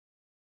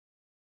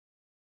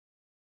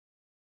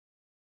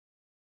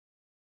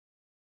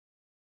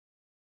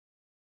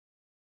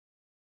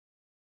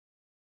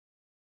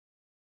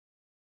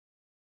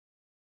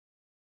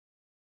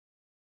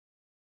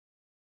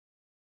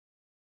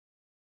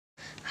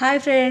Hi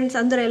friends,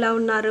 అందరూ ఎలా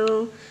ఉన్నారు?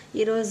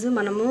 ఈరోజు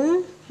మనము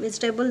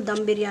వెజిటేబుల్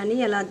దమ్ బిర్యానీ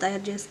ఎలా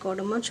తయారు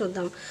చేసుకోవడమో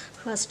చూద్దాం.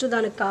 ఫస్ట్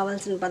దానికి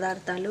కావాల్సిన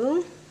పదార్థాలు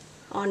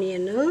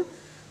onion,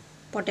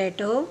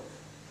 potato,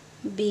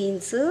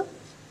 beans,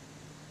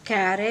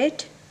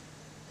 carrot,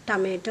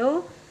 tomato,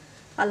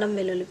 అల్లం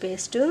వెల్లుల్లి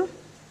పేస్టు,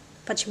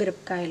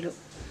 పచ్చిమిరపకాయలు,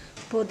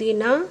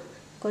 పుదీనా,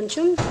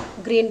 కొంచెం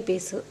గ్రీన్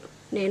పీస్,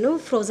 నేను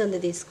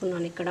ఫ్రోజన్ది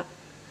తీసుకున్నాను. ఇక్కడ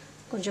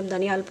కొంచెం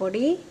ధనియాల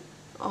పొడి,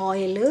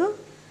 ఆయిల్,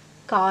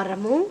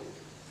 కారము,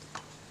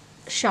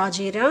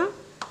 షాజీరా,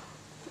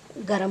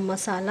 గరం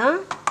మసాలా,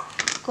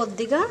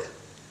 కొద్దిగా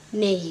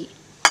నెయ్యి.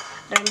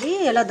 రండి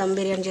ఎలా దమ్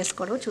బిర్యానీ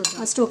చేసుకోవడం చూద్దాం.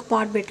 ఫస్ట్ ఒక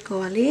పాట్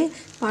పెట్టుకోవాలి.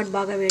 పాట్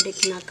బాగా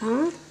వేడెక్కినాక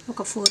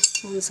ఒక 4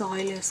 స్పూన్స్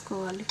ఆయిల్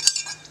వేసుకోవాలి.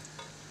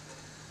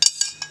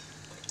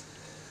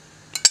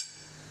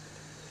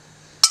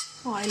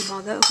 ఆయిల్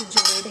బాగా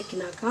కొంచెం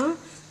వేడెక్కినాక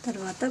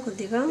తర్వాత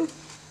కొద్దిగా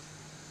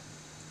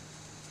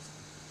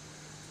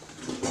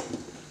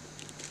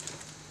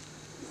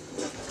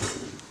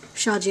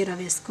షాజీరా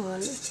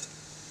వేసుకోవాలి.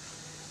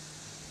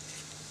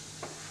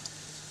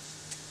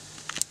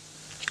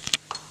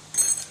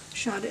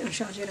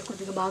 షాజీరా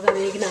కొద్దిగా బాగా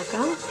వేగినాక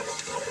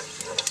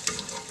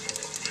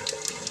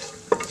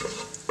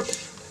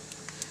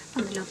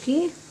అందులోకి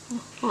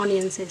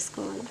ఆనియన్స్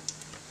వేసుకోవాలి.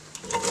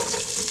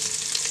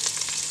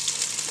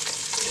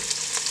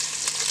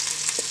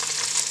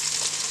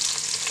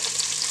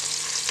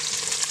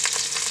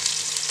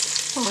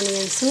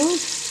 ఆనియన్స్,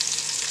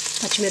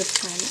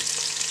 పచ్చిమిరపకాయలు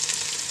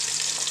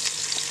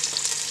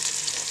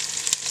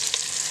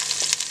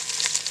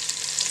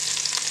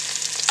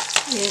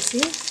వేసి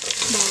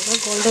బాగా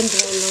గోల్డెన్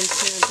బ్రౌన్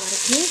వచ్చేంత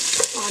వరకు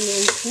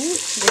ఆనియన్స్ని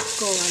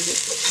వేసుకోవాలి.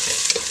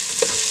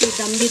 ఈ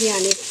దమ్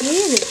బిర్యానీకి,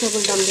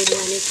 వెజిటేబుల్ దమ్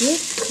బిర్యానీకి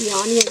ఈ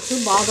ఆనియన్స్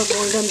బాగా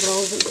గోల్డెన్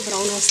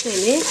బ్రౌన్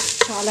వస్తేనే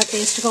చాలా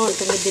టేస్ట్గా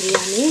ఉంటుంది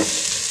బిర్యానీ.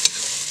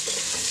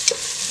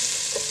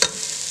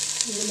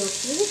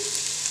 ఇందులోకి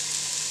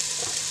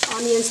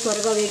ఆనియన్స్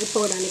త్వరగా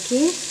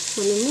వేగిపోవడానికి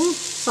మనము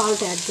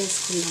సాల్ట్ యాడ్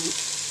చేసుకుందాము.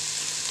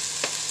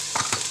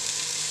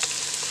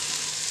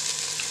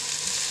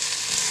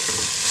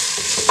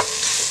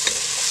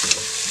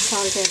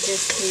 సాల్ట్ యాడ్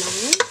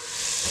చేసుకున్నాము.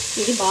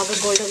 ఇది బాగా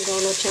గోల్డెన్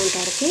బ్రౌన్ వచ్చేంత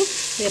వరకు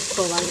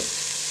వేపుకోవాలి.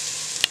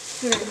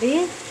 చూడండి,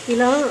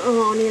 ఇలా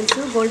ఆనియన్స్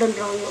గోల్డెన్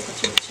బ్రౌన్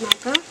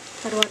వచ్చినాక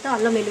తర్వాత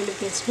అల్లం వెల్లుల్లి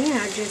పేస్ట్ని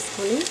యాడ్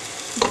చేసుకొని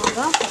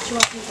బాగా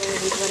పచ్చివాసన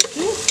పోయేంత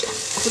వరకు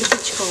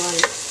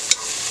ఉడికించుకోవాలి.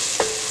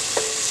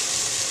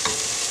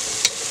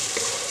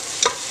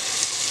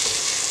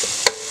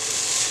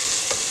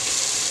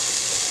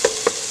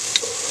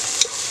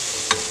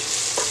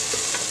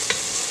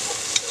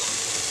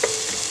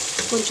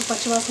 కొంచెం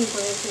పచ్చివాసన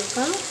పోయాక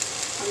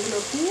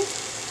అందులోకి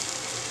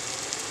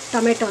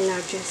టమాటోని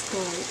యాడ్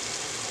చేసుకోవాలి.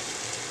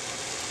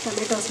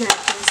 టమాటోస్ని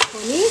యాడ్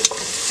చేసుకొని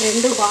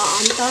రెండు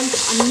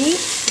అన్నీ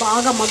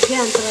బాగా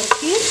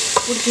మగ్గేంతవరకు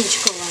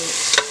ఉడికించుకోవాలి.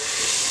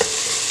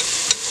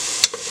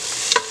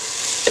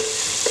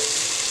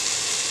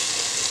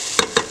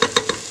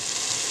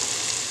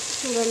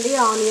 చూడండి,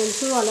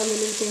 ఆనియన్స్, అల్లం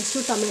వెల్లుల్లి పేస్ట్,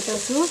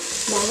 టమాటోస్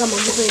బాగా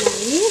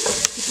మగ్గిపోయినాయి.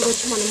 ఇప్పుడు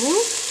వచ్చి మనము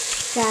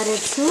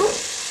క్యారెట్స్,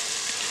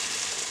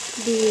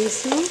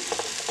 బీన్స్,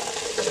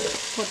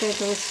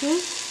 పొటాటోస్,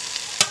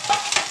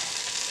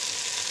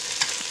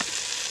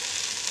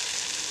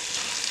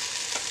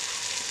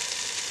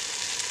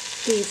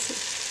 పీస్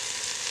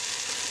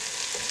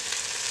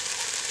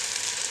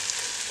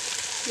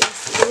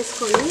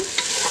వేసుకొని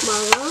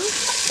బాగా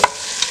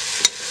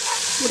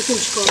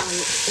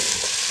ఉడికించుకోవాలి.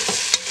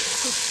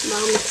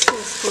 బాగా మిక్స్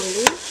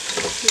చేసుకోండి.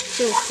 మిక్స్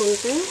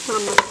చేసుకుంటే ఆ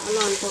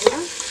మసాలా అంతా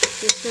కూడా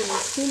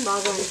వెజిటేబుల్స్కి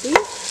బాగా అంటి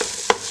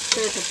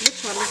చేసేటప్పుడు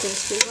చాలా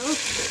టేస్టీగా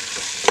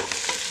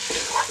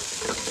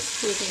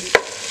ఉంటుంది.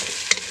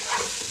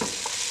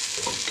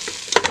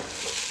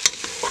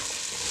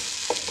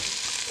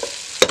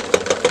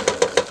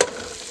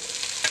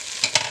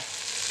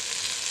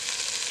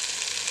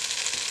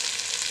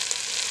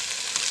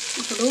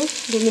 ఇప్పుడు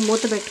దీన్ని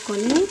మూత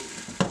పెట్టుకొని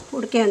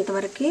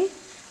ఉడికేంతవరకు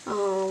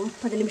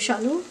 10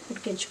 నిమిషాలు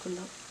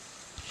ఉడికించుకుందాం.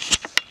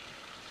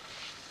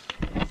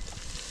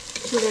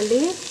 చూడండి,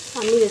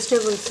 అన్ని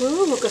వెజిటేబుల్స్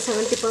ఒక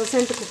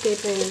 70% కుక్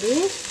అయిపోయింది.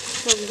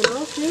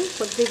 అందులోకి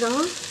కొద్దిగా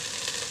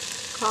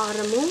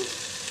కారము,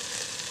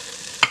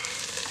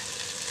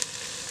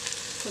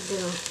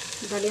 కొద్దిగా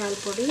ధనియాల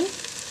పొడి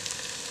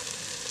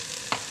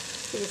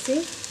వేసి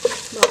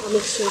బాగా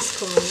మిక్స్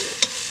చేసుకోవాలి.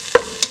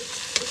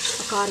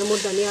 ఆ కారము,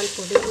 ధనియాల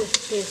పొడి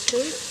పేస్ట్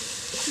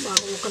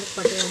బాగా ముక్కలకు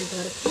పట్టేంత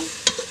వరకు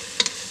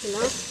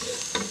ఇలా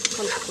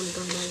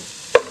కలుపుకుంటున్నాను.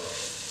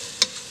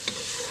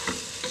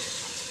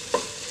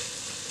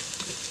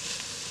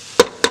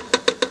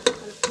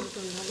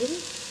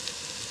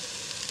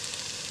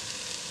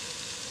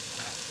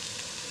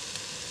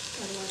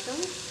 తర్వాత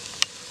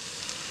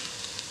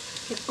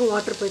ఎక్కువ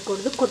వాటర్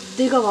పోయకూడదు,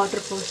 కొద్దిగా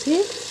వాటర్ పోసి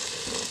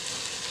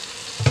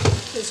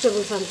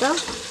వెజిటేబుల్స్ అంతా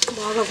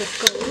బాగా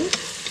కుక్ అయ్యి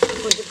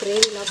కొంచెం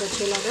గ్రేవీ లాగా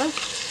వచ్చేలాగా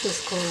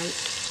చూసుకోవాలి.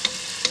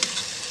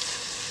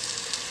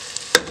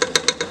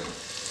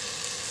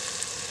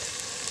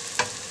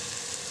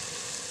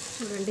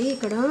 చూడండి,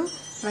 ఇక్కడ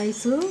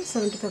రైస్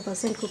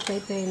 75% కుక్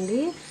అయిపోయింది.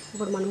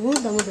 ఇప్పుడు మనము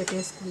దమ్ము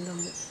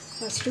పెట్టేసుకుందాము.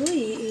 ఫస్ట్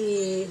ఈ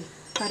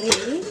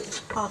కర్రీని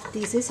హాఫ్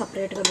తీసి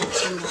సపరేట్గా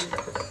పెట్టుకుందాము.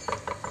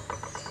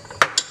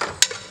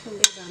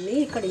 దాన్ని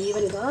ఇక్కడ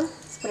ఈవెన్గా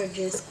స్ప్రెడ్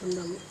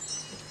చేసుకుందాము.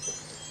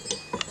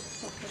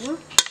 ఓకేనా,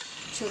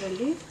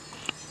 చూడండి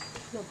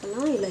లోపల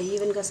ఇలా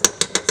ఈవెన్గా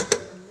స్ప్రెడ్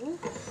చేసుకుందాము.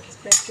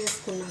 స్ప్రెడ్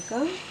చేసుకున్నాక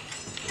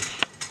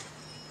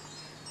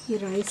ఈ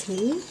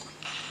రైస్ని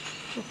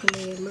ఒక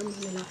లేయర్ మనం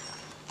ఇలా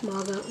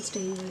బాగా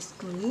స్టెయిన్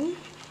చేసుకొని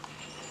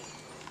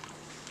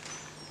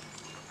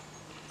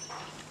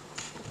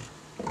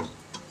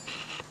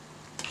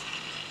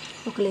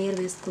ఒక లేయర్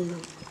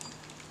వేసుకుందాం.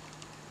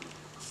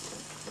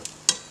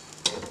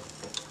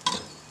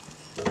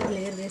 ఒక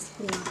లేయర్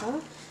వేసుకున్నాక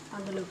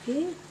అందులోకి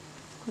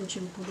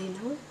కొంచెం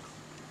పుదీనా,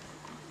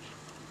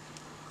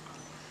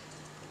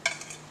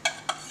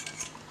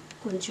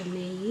 కొంచెం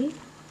నెయ్యి,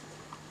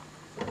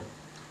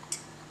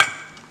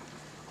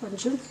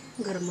 కొంచెం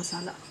గరం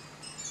మసాలా.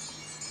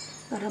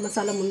 గరం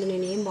మసాలా ముందు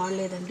నేను ఏం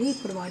వాడలేదండి,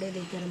 ఇప్పుడు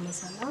వాడేది గరం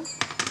మసాలా.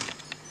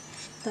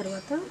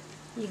 తర్వాత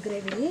ఈ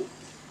గ్రేవీని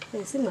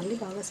వేసి మళ్ళీ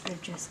బాగా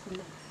స్ప్రెడ్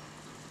చేసుకుందాం.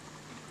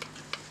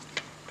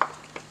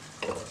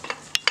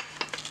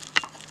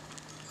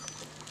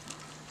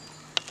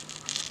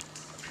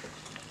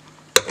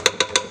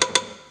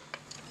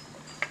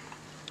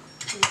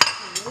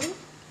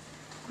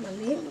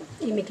 మళ్ళీ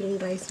ఈ మిగిలిన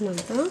రైస్ని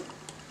అంతా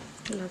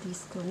ఇలా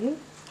తీసుకొని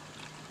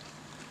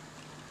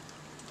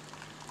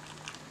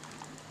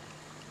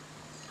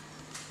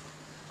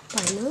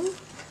పైన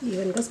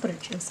ఈవెన్గా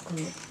స్ప్రెడ్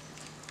చేసుకుందాం.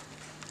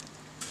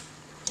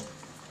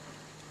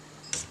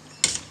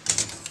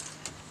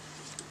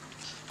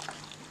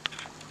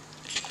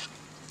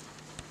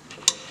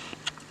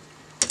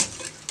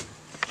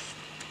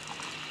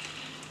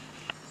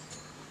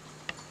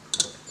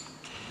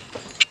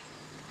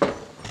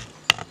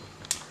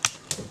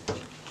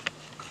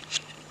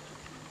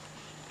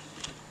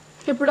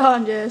 ఇప్పుడు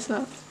ఆన్ చేస్తా.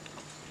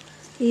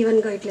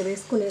 ఈవెన్గా ఇట్లా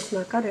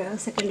వేసుకునేసినాక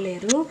సెకండ్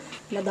లేయరు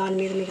ఇలా దాని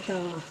మీద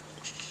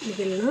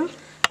మిగిలిన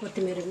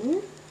కొత్తిమీరని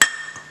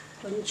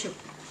కొంచెం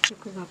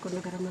ఎక్కువ కాకుండా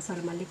గరం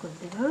మసాలా మళ్ళీ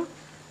కొద్దిగా,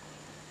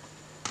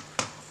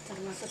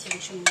 తర్వాత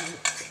కొంచెం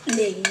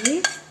నెయ్యి,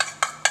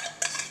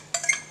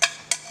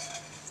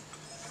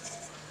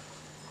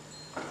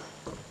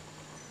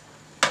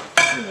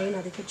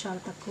 అదికి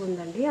చాలా తక్కువ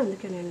ఉందండి,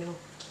 అందుకే నేను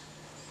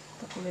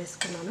తక్కువ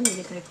వేసుకున్నాను. మీ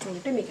దగ్గర ఎక్కువ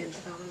ఉంటే మీకు ఎంత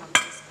కావాలో అంత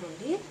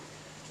వేసుకోండి.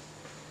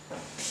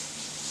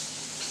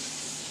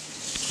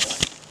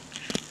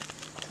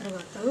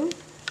 తర్వాత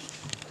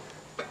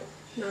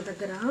నా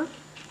దగ్గర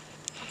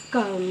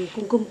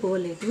కుంకుమ పువ్వు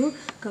లేదు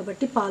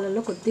కాబట్టి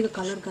పాలల్లో కొద్దిగా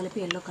కలర్ కలిపి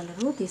ఎల్లో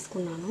కలరు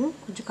తీసుకున్నాను,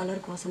 కొంచెం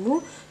కలర్ కోసము.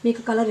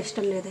 మీకు కలర్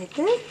ఇష్టం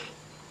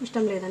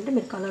లేదంటే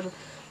మీరు కలర్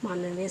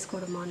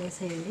వేసుకోవడం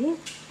మానేసేయండి.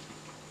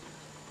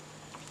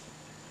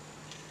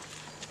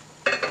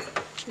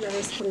 ఇలా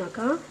వేసుకున్నాక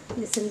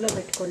ఇది సిమ్లో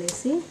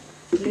పెట్టుకొనేసి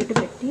లిడ్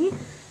పెట్టి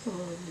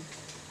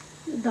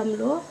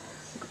దమ్లో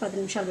ఒక 10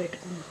 నిమిషాలు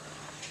పెడతాం.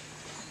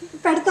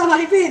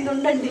 అయిపోయింది,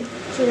 ఉండండి.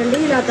 చూడండి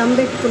ఇలా దమ్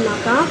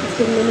పెట్టుకున్నాక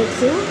 15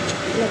 మినిట్స్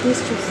ఇలా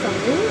తీసి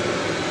చూస్తాము.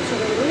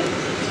 చూడండి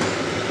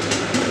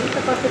ఎంత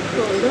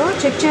పర్ఫెక్ట్గా ఉందో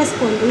చెక్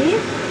చేసుకోండి,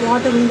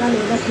 వాటర్ ఉందా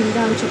లేదా కింద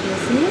అని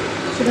చెప్పేసి.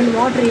 చూడండి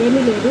వాటర్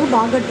ఏమీ లేదు,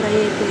 బాగా డ్రై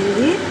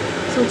అయిపోయింది.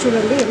 సో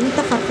చూడండి ఎంత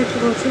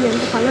పర్ఫెక్ట్గా వచ్చింది,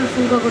 ఎంత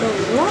కలర్ఫుల్గా కూడా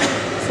ఉందో.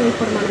 సో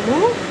ఇప్పుడు మనము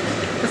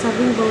ఒక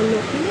సర్వింగ్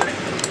బౌల్లోకి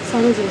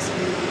సర్వ్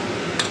చేసుకుందాం.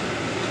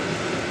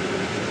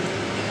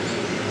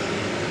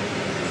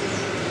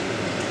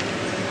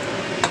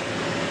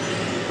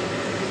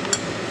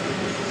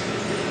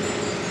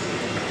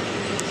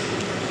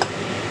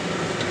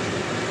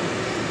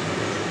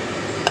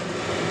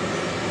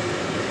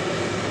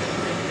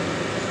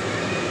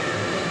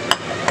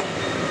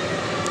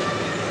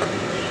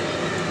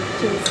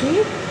 చేసి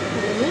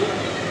మనము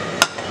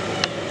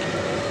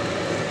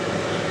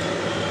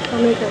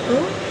టొమాటోతో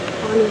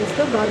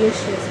ఆనియన్స్తో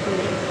గార్నిష్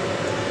చేసుకుందాం.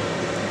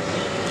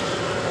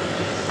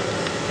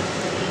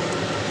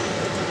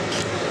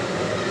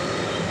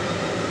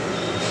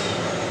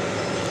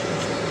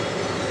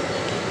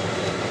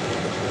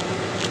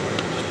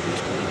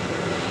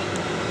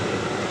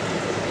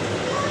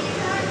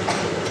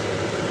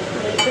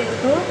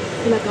 టొమాటోతో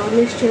ఇలా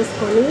గార్నిష్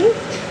చేసుకొని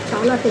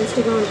చాలా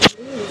టేస్టీగా ఉంటుంది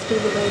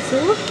వెజిటేబుల్ రైస్.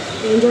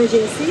 ఎంజాయ్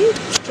చేసి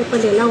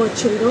చెప్పండి ఎలా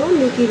వచ్చిందో.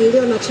 మీకు ఈ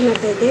వీడియో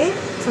నచ్చినట్టయితే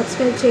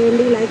సబ్స్క్రైబ్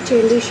చేయండి, లైక్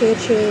చేయండి, షేర్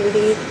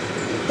చేయండి.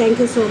 Thank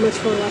you so much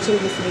for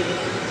watching this video.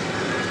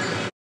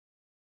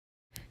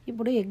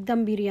 ఇప్పుడు ఎగ్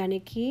దమ్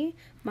బిర్యానీకి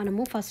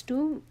మనము ఫస్ట్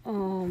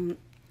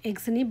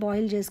ఎగ్స్ని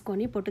బాయిల్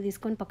చేసుకొని పొట్టు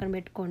తీసుకొని పక్కన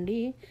పెట్టుకోండి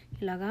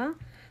ఇలాగా.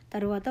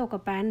 తర్వాత ఒక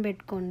ప్యాన్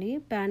పెట్టుకోండి,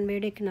 ప్యాన్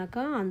వేడెక్కినాక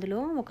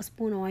అందులో 1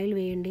 స్పూన్ ఆయిల్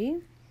వేయండి.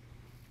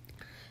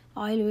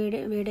 ఆయిల్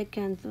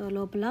వేడెక్కేంత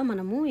లోపల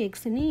మనము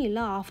ఎగ్స్ని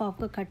ఇలా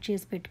హాఫ్గా కట్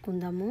చేసి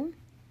పెట్టుకుందాము.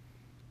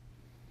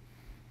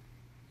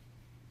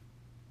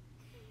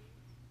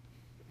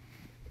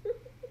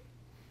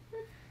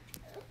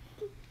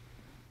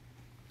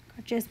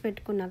 కట్ చేసి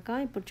పెట్టుకున్నాక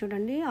ఇప్పుడు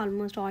చూడండి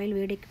ఆల్మోస్ట్ ఆయిల్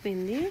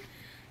వేడెక్కిపోయింది.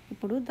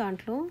 ఇప్పుడు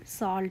దాంట్లో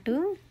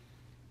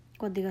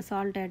కొద్దిగా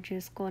సాల్ట్ యాడ్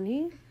చేసుకొని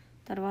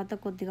తర్వాత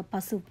కొద్దిగా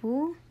పసుపు,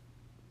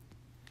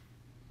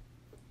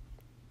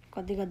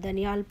 కొద్దిగా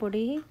ధనియాల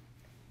పొడి,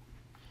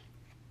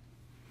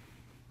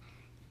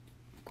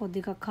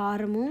 కొద్దిగా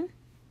కారము,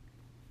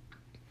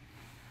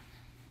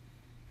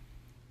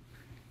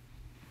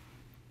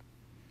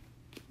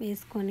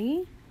 వేసుకొని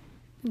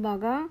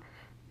బాగా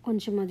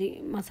కొంచెం అది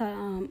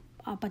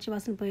ఆ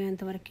పచ్చివాసన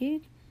పోయేంత వరకు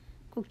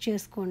కుక్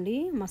చేసుకోండి.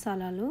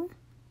 మసాలాలు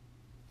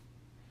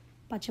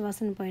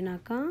పచ్చివాసన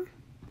పోయినాక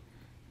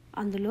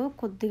అందులో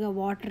కొద్దిగా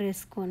వాటర్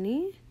వేసుకొని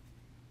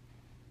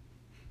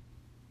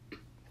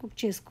కుక్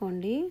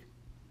చేసుకోండి.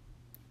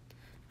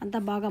 అంతా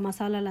బాగా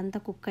మసాలాలు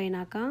అంతా కుక్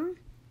అయినాక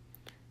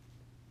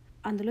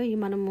అందులో ఈ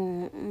మనము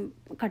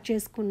కట్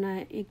చేసుకున్న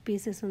ఎగ్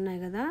పీసెస్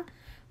ఉన్నాయి కదా,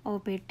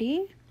 అవి పెట్టి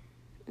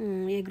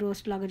ఎగ్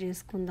రోస్ట్ లాగా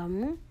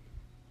చేసుకుందాము.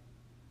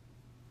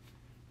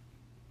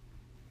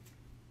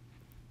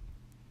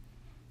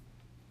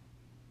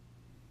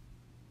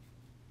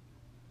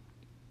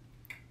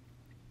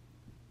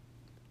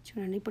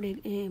 చూడండి, ఇప్పుడు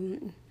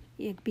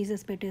ఎగ్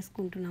పీసెస్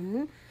పెట్టేసుకుంటున్నాము.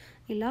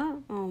 ఇలా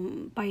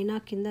పైన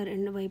కింద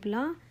రెండు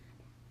వైపులా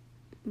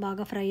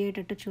బాగా ఫ్రై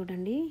అయ్యేటట్టు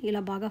చూడండి.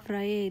 ఇలా బాగా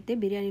ఫ్రై అయితే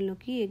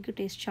బిర్యానీలోకి ఎగ్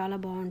టేస్ట్ చాలా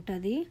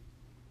బాగుంటుంది.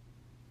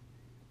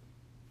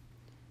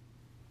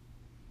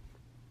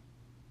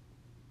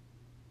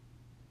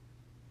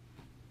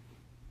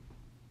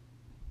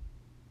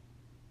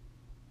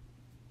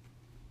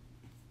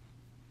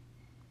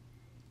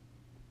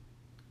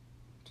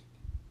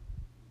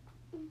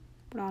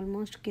 ఇప్పుడు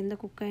ఆల్మోస్ట్ కింద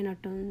కుక్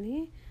అయినట్టు ఉంది.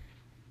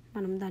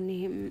 మనం దాన్ని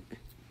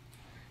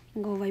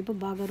ఇంకోవైపు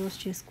బాగా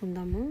రోస్ట్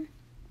చేసుకుందాము.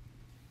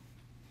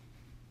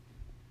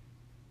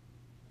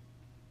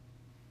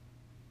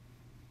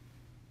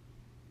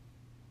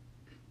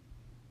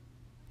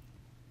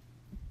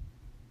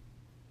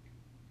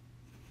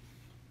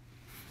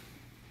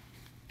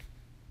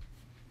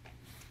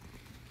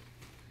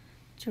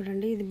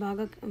 చూడండి, ఇది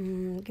బాగా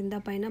కింద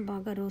పైన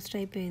బాగా రోస్ట్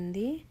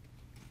అయిపోయింది.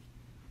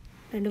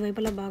 రెండు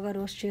వైపులా బాగా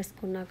రోస్ట్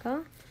చేసుకున్నాక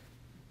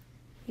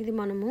ఇది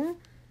మనము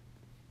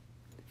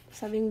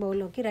సర్వింగ్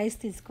బౌల్లోకి రైస్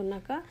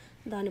తీసుకున్నాక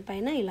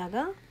దానిపైన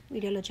ఇలాగా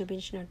వీడియోలో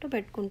చూపించినట్టు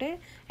పెట్టుకుంటే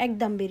ఎగ్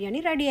దమ్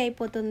బిర్యానీ రెడీ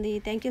అయిపోతుంది.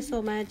 Thank you so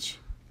much.